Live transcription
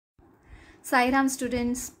Sai Ram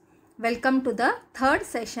students, welcome to the third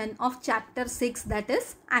session of chapter 6, that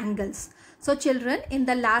is angles. So children, in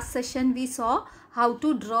the last session we saw how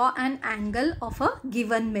to draw an angle of a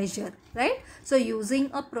given measure, right? So using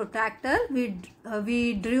a protractor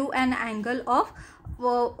we drew an angle of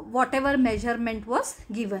whatever measurement was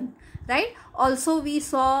given, right? Also we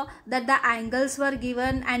saw that the angles were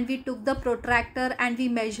given and we took the protractor and we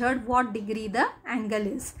measured what degree the angle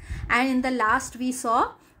is. And in the last we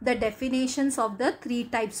saw the definitions of the three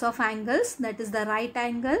types of angles, that is the right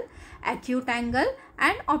angle, acute angle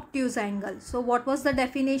and obtuse angle. So what was the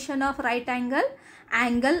definition of right angle?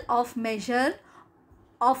 Angle of measure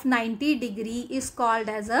of 90 degree is called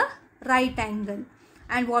as a right angle.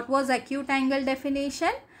 And what was acute angle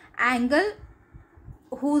definition? Angle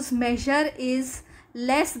whose measure is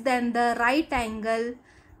less than the right angle,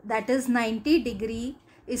 that is 90 degree,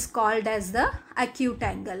 is called as the acute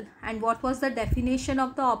angle. And what was the definition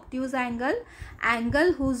of the obtuse angle?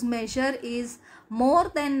 Angle whose measure is more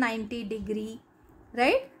than 90 degree,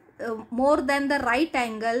 right? More than the right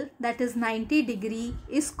angle, that is 90 degree,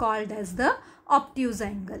 is called as the obtuse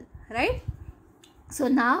angle, right? So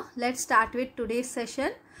now let's start with today's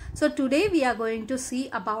session. So today we are going to see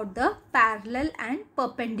about the parallel and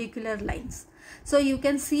perpendicular lines. So you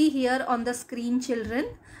can see here on the screen, children,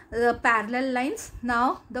 the parallel lines.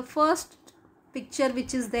 Now the first picture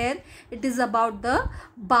which is there, it is about the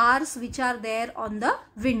bars which are there on the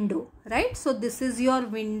window, right? So this is your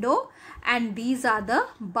window and these are the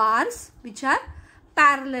bars which are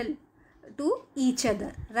parallel to each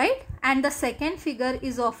other, right? And the second figure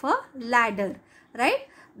is of a ladder, right?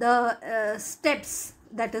 The steps,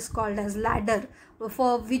 that is called as ladder,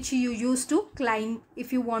 for which you used to climb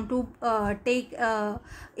if you want to take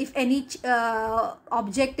if any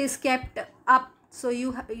object is kept up, so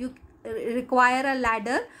you require a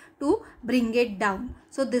ladder to bring it down.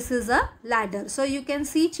 So this is a ladder. So you can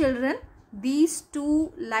see, children, these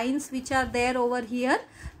two lines which are there over here,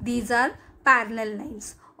 these are parallel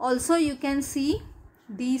lines. Also you can see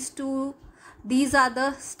these two, these are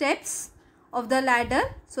the steps of the ladder,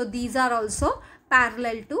 so these are also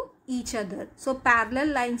parallel to each other. So parallel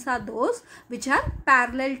lines are those which are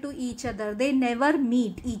parallel to each other. They never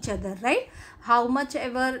meet each other, right? How much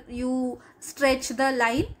ever you stretch the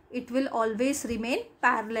line, it will always remain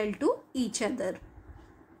parallel to each other.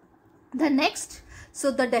 The next,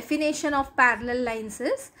 so the definition of parallel lines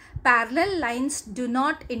is, parallel lines do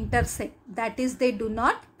not intersect, that is they do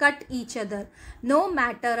not cut each other, no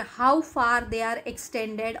matter how far they are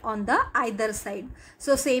extended on the either side.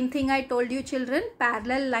 So same thing I told you, children,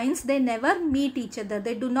 parallel lines, they never meet each other,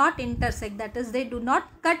 they do not intersect, that is they do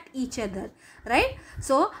not cut each other, right?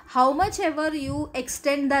 So how much ever you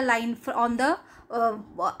extend the line on the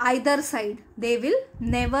either side, they will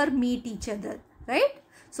never meet each other, right?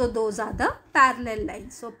 So those are the parallel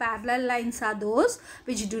lines. So parallel lines are those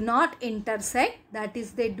which do not intersect, that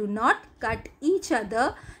is they do not cut each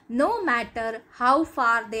other, no matter how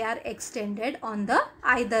far they are extended on the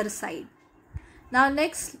either side. Now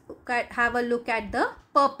next have a look at the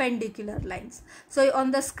perpendicular lines. So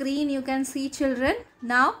on the screen you can see, children,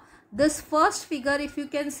 now this first figure, if you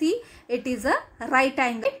can see, it is a right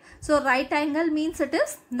angle. So right angle means it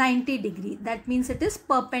is 90 degree. That means it is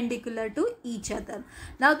perpendicular to each other.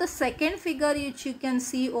 Now the second figure which you can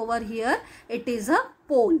see over here, it is a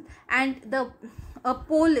pole, and a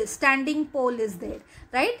pole is standing pole is there,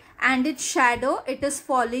 right? And its shadow, it is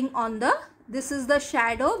falling on the, this is the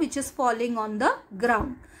shadow which is falling on the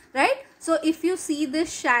ground, right? So if you see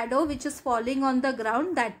this shadow which is falling on the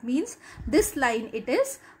ground, that means this line, it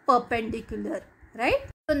is perpendicular, right?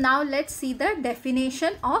 So now let's see the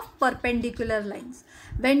definition of perpendicular lines.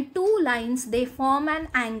 When two lines, they form an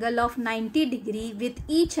angle of 90 degree with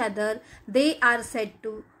each other, they are said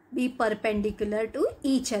to be perpendicular to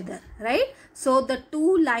each other, right? So the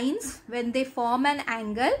two lines, when they form an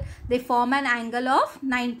angle, they form an angle of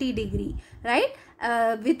 90 degree, right?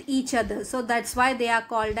 With each other. So that's why they are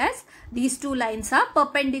called as, these two lines are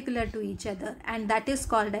perpendicular to each other, and that is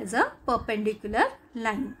called as a perpendicular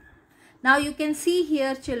line. Now you can see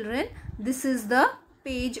here, children, this is the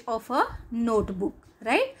page of a notebook,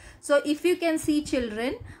 right? So if you can see,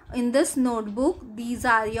 children, in this notebook, these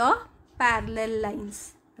are your parallel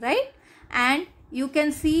lines, right? And you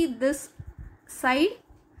can see this side,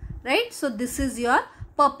 right? So this is your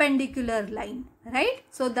perpendicular line, right?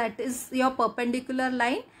 So that is your perpendicular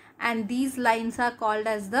line, and these lines are called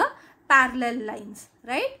as the parallel lines,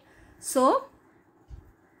 right? So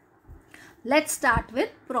let's start with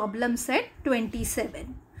problem set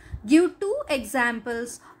 27. Give two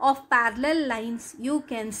examples of parallel lines you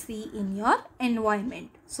can see in your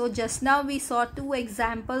environment. So just now we saw two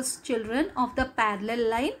examples, children, of the parallel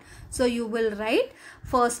line. So you will write,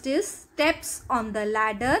 first is steps on the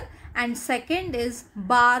ladder and second is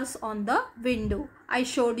bars on the window. I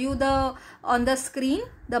showed you on the screen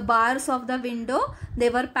the bars of the window, they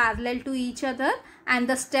were parallel to each other, and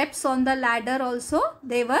the steps on the ladder also,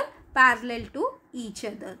 they were parallel to each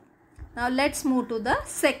other. Now let's move to the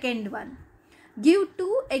second one. Give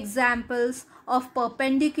two examples of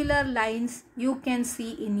perpendicular lines you can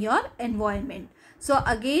see in your environment. So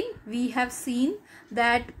again we have seen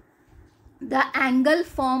that the angle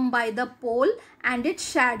formed by the pole and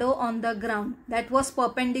its shadow on the ground, that was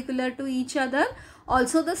perpendicular to each other.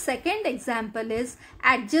 Also the second example is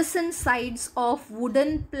adjacent sides of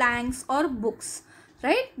wooden planks or books,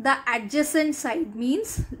 right? The adjacent side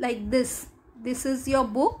means like this. This is your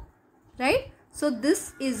book, right? So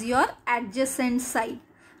this is your adjacent side,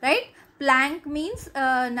 right? Plank means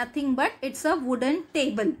nothing but it's a wooden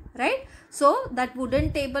table, right? So that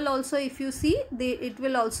wooden table also, if you see, it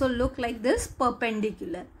will also look like this,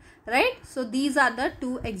 perpendicular, right? So these are the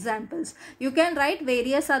two examples. You can write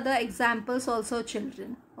various other examples also,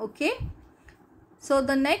 children, okay? So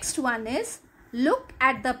the next one is, look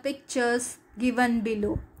at the pictures given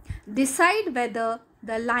below. Decide whether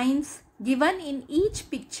the lines given in each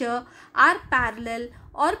picture are parallel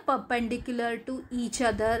or perpendicular to each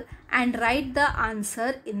other and write the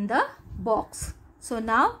answer in the box. So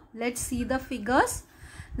now let's see the figures.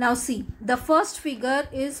 Now see, the first figure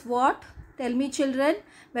is what? Tell me, children,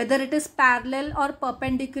 whether it is parallel or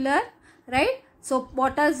perpendicular, right? So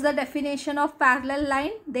what is the definition of parallel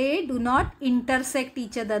line? They do not intersect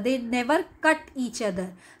each other. They never cut each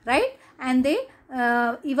other, right? And they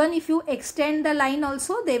even if you extend the line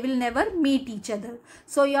also, they will never meet each other.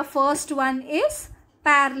 So your first one is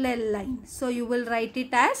parallel line. So you will write it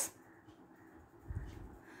as,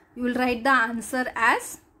 you will write the answer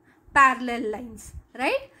as parallel lines,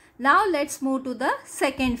 right? Now let's move to the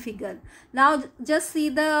second figure. Now just see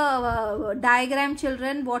the diagram,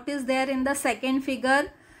 children. What is there in the second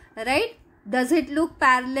figure, right? Does it look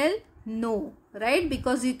parallel? No, right?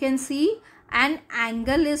 Because you can see an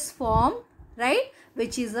angle is formed, right,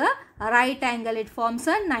 which is a right angle. It forms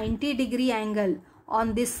a 90-degree angle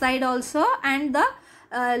on this side also and the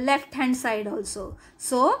left hand side also.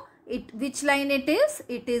 So which line it is?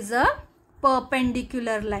 It is a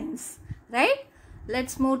perpendicular lines, right?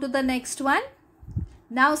 Let's move to the next one.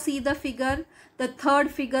 Now see the figure, the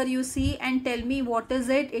third figure you see, and tell me what is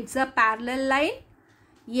it? It's a parallel line.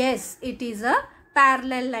 Yes, it is a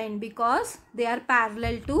parallel line because they are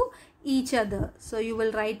parallel to each other. So you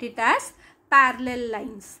will write it as parallel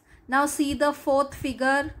lines. Now see the fourth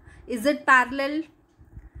figure. Is it parallel?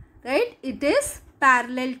 Right? It is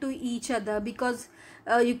parallel to each other because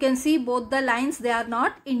you can see both the lines, they are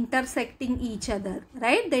not intersecting each other,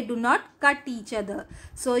 right? They do not cut each other.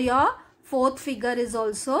 So your fourth figure is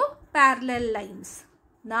also parallel lines.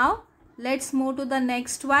 Now let's move to the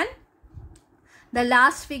next one. The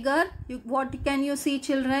last figure, what can you see,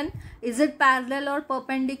 children? Is it parallel or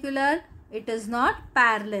perpendicular? It is not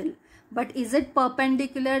parallel. But is it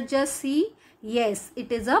perpendicular? Just see. Yes,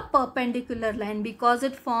 it is a perpendicular line because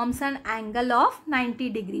it forms an angle of 90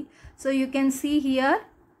 degree. So you can see here,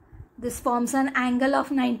 this forms an angle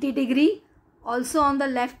of 90 degree. Also on the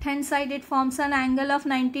left hand side, it forms an angle of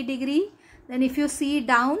 90 degree. Then if you see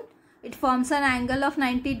down, it forms an angle of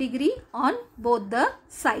 90 degree on both the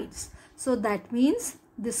sides. So that means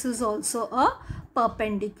this is also a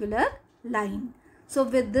perpendicular line. So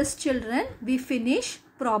with this, children, we finish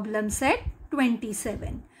problem set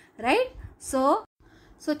 27, right? So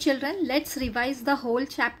children, let's revise the whole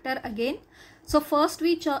chapter again. So first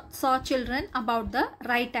we saw, children, about the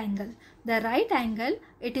right angle. The right angle,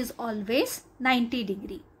 it is always 90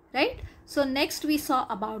 degree, right? So next we saw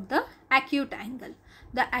about the acute angle.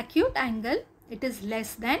 The acute angle, it is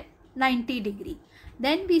less than 90 degree.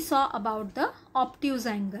 Then we saw about the obtuse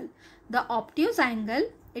angle. The obtuse angle,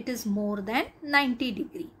 it is more than 90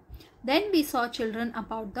 degree. Then we saw, children,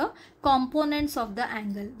 about the components of the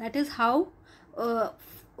angle. That is how,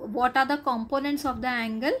 what are the components of the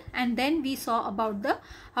angle, and then we saw about the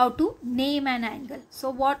how to name an angle. So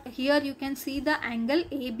what here you can see the angle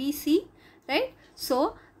ABC, right?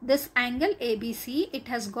 So this angle ABC, it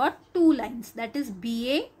has got two lines, that is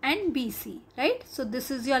BA and BC, right? So this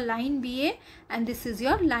is your line BA and this is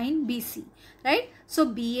your line BC, right? So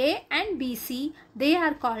BA and BC, they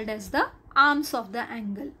are called as the arms of the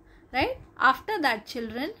angle, right? After that,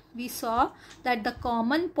 children, we saw that the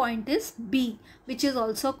common point is B, which is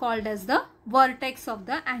also called as the vertex of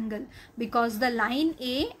the angle, because the line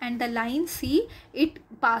A and the line C, it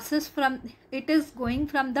is going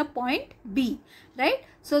from the point B, right?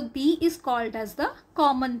 So B is called as the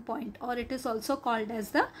common point, or it is also called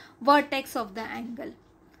as the vertex of the angle.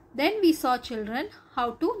 Then we saw, children,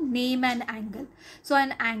 how to name an angle. So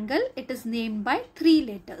an angle, it is named by 3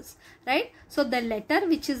 letters, right? So the letter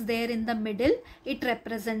which is there in the middle, it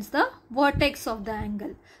represents the vertex of the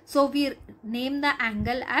angle. So we name the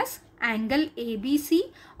angle as angle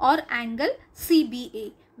ABC or angle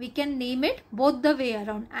CBA. We can name it both the way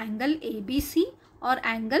around, angle ABC or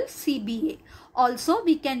angle CBA. Also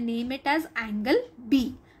we can name it as angle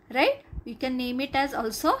B, right? We can name it as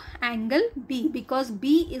also angle B, because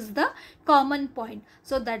B is the common point.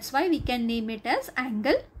 So that's why we can name it as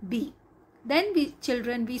angle B. Then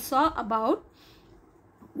children, we saw about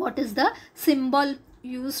what is the symbol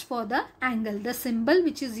used for the angle. The symbol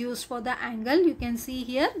which is used for the angle, you can see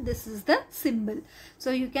here, this is the symbol.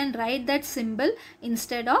 So you can write that symbol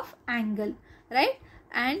instead of angle, right?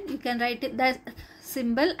 And you can write it, that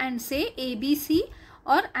symbol, and say ABC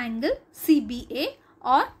or angle CBA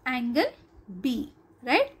or angle B,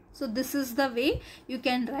 right? So this is the way you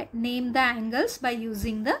can name the angles by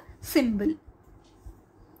using the symbol.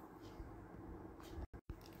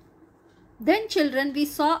 Then children, we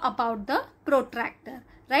saw about the protractor,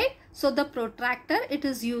 right? So the protractor, it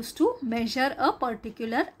is used to measure a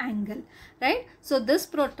particular angle, right? So this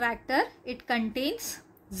protractor, it contains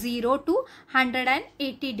 0 to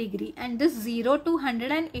 180 degree, and this 0 to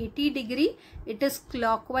 180 degree, it is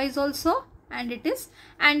clockwise also and it is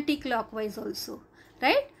anti-clockwise also,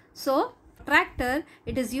 right? So protractor,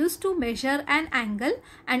 it is used to measure an angle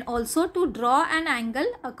and also to draw an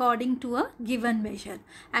angle according to a given measure.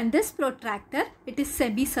 And this protractor, it is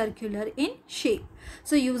semicircular in shape.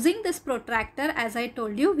 So using this protractor, as I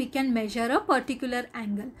told you, we can measure a particular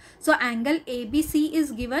angle. So angle ABC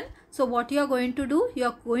is given. So what you are going to do, you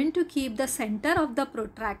are going to keep the center of the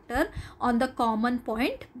protractor on the common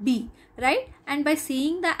point B, right? And by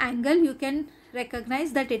seeing the angle, you can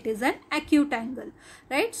recognize that it is an acute angle,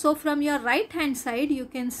 right? So from your right hand side, you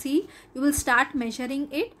can see, you will start measuring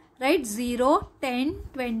it, right? 0, 10,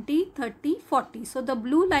 20, 30, 40. So the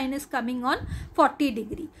blue line is coming on 40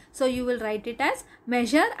 degree. So you will write it as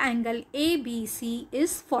measure angle ABC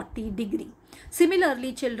is 40 degree.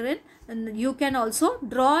 Similarly, children, you can also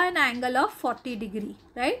draw an angle of 40 degree,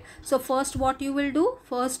 right? So first what you will do,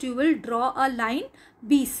 first you will draw a line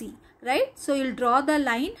BC, right? So you'll draw the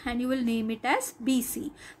line and you will name it as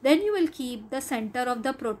BC. Then you will keep the center of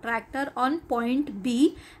the protractor on point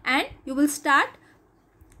B, and you will start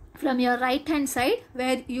from your right hand side,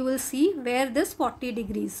 where you will see where this 40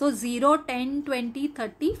 degrees. So 0, 10, 20,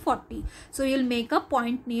 30, 40. So you'll make a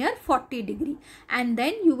point near 40 degree, and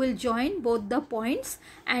then you will join both the points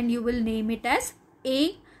and you will name it as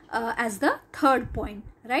A as the third point,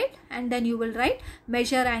 right? And then you will write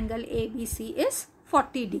measure angle ABC is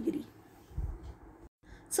 40 degree.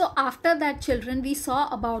 So after that, children, we saw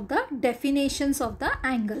about the definitions of the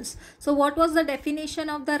angles. So what was the definition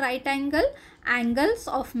of the right angle? Angles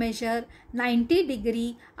of measure 90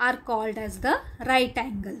 degree are called as the right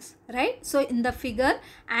angles, right? So in the figure,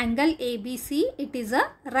 angle ABC, it is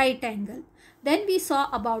a right angle. Then we saw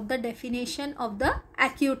about the definition of the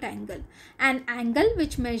acute angle. An angle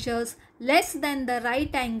which measures less than the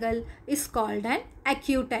right angle is called an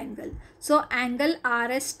acute angle. So angle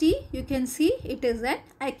RST, you can see it is an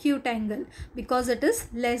acute angle because it is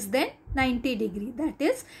less than 90 degree. That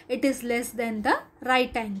is, it is less than the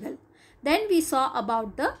right angle. Then we saw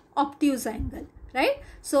about the obtuse angle, right?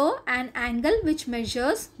 So an angle which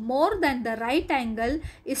measures more than the right angle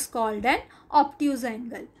is called an obtuse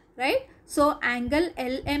angle, right? So angle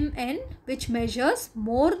LMN which measures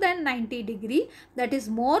more than 90 degree, that is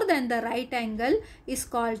more than the right angle, is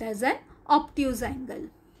called as an obtuse angle.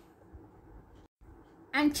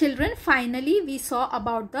 And children, finally we saw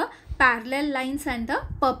about the parallel lines and the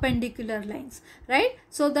perpendicular lines, right?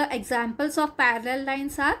 So the examples of parallel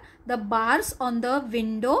lines are the bars on the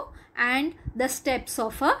window and the steps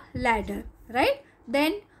of a ladder, right?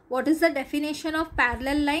 Then what is the definition of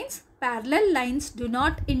parallel lines? Parallel lines do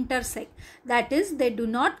not intersect, that is, they do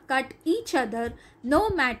not cut each other no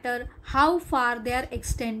matter how far they are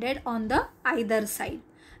extended on the either side.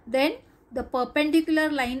 Then the perpendicular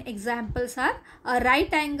line examples are a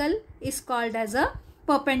right angle is called as a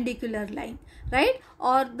perpendicular line, right?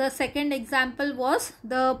 Or the second example was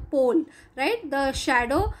the pole, right? The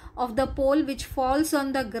shadow of the pole which falls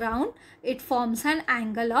on the ground, it forms an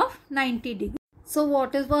angle of 90 degrees. So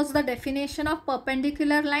what was the definition of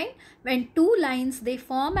perpendicular line? When two lines they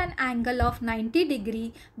form an angle of 90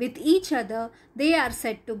 degree with each other, they are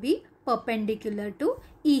said to be perpendicular to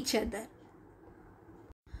each other.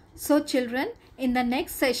 So children, in the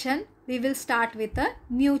next session we will start with a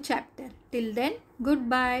new chapter. Till then,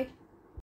 goodbye.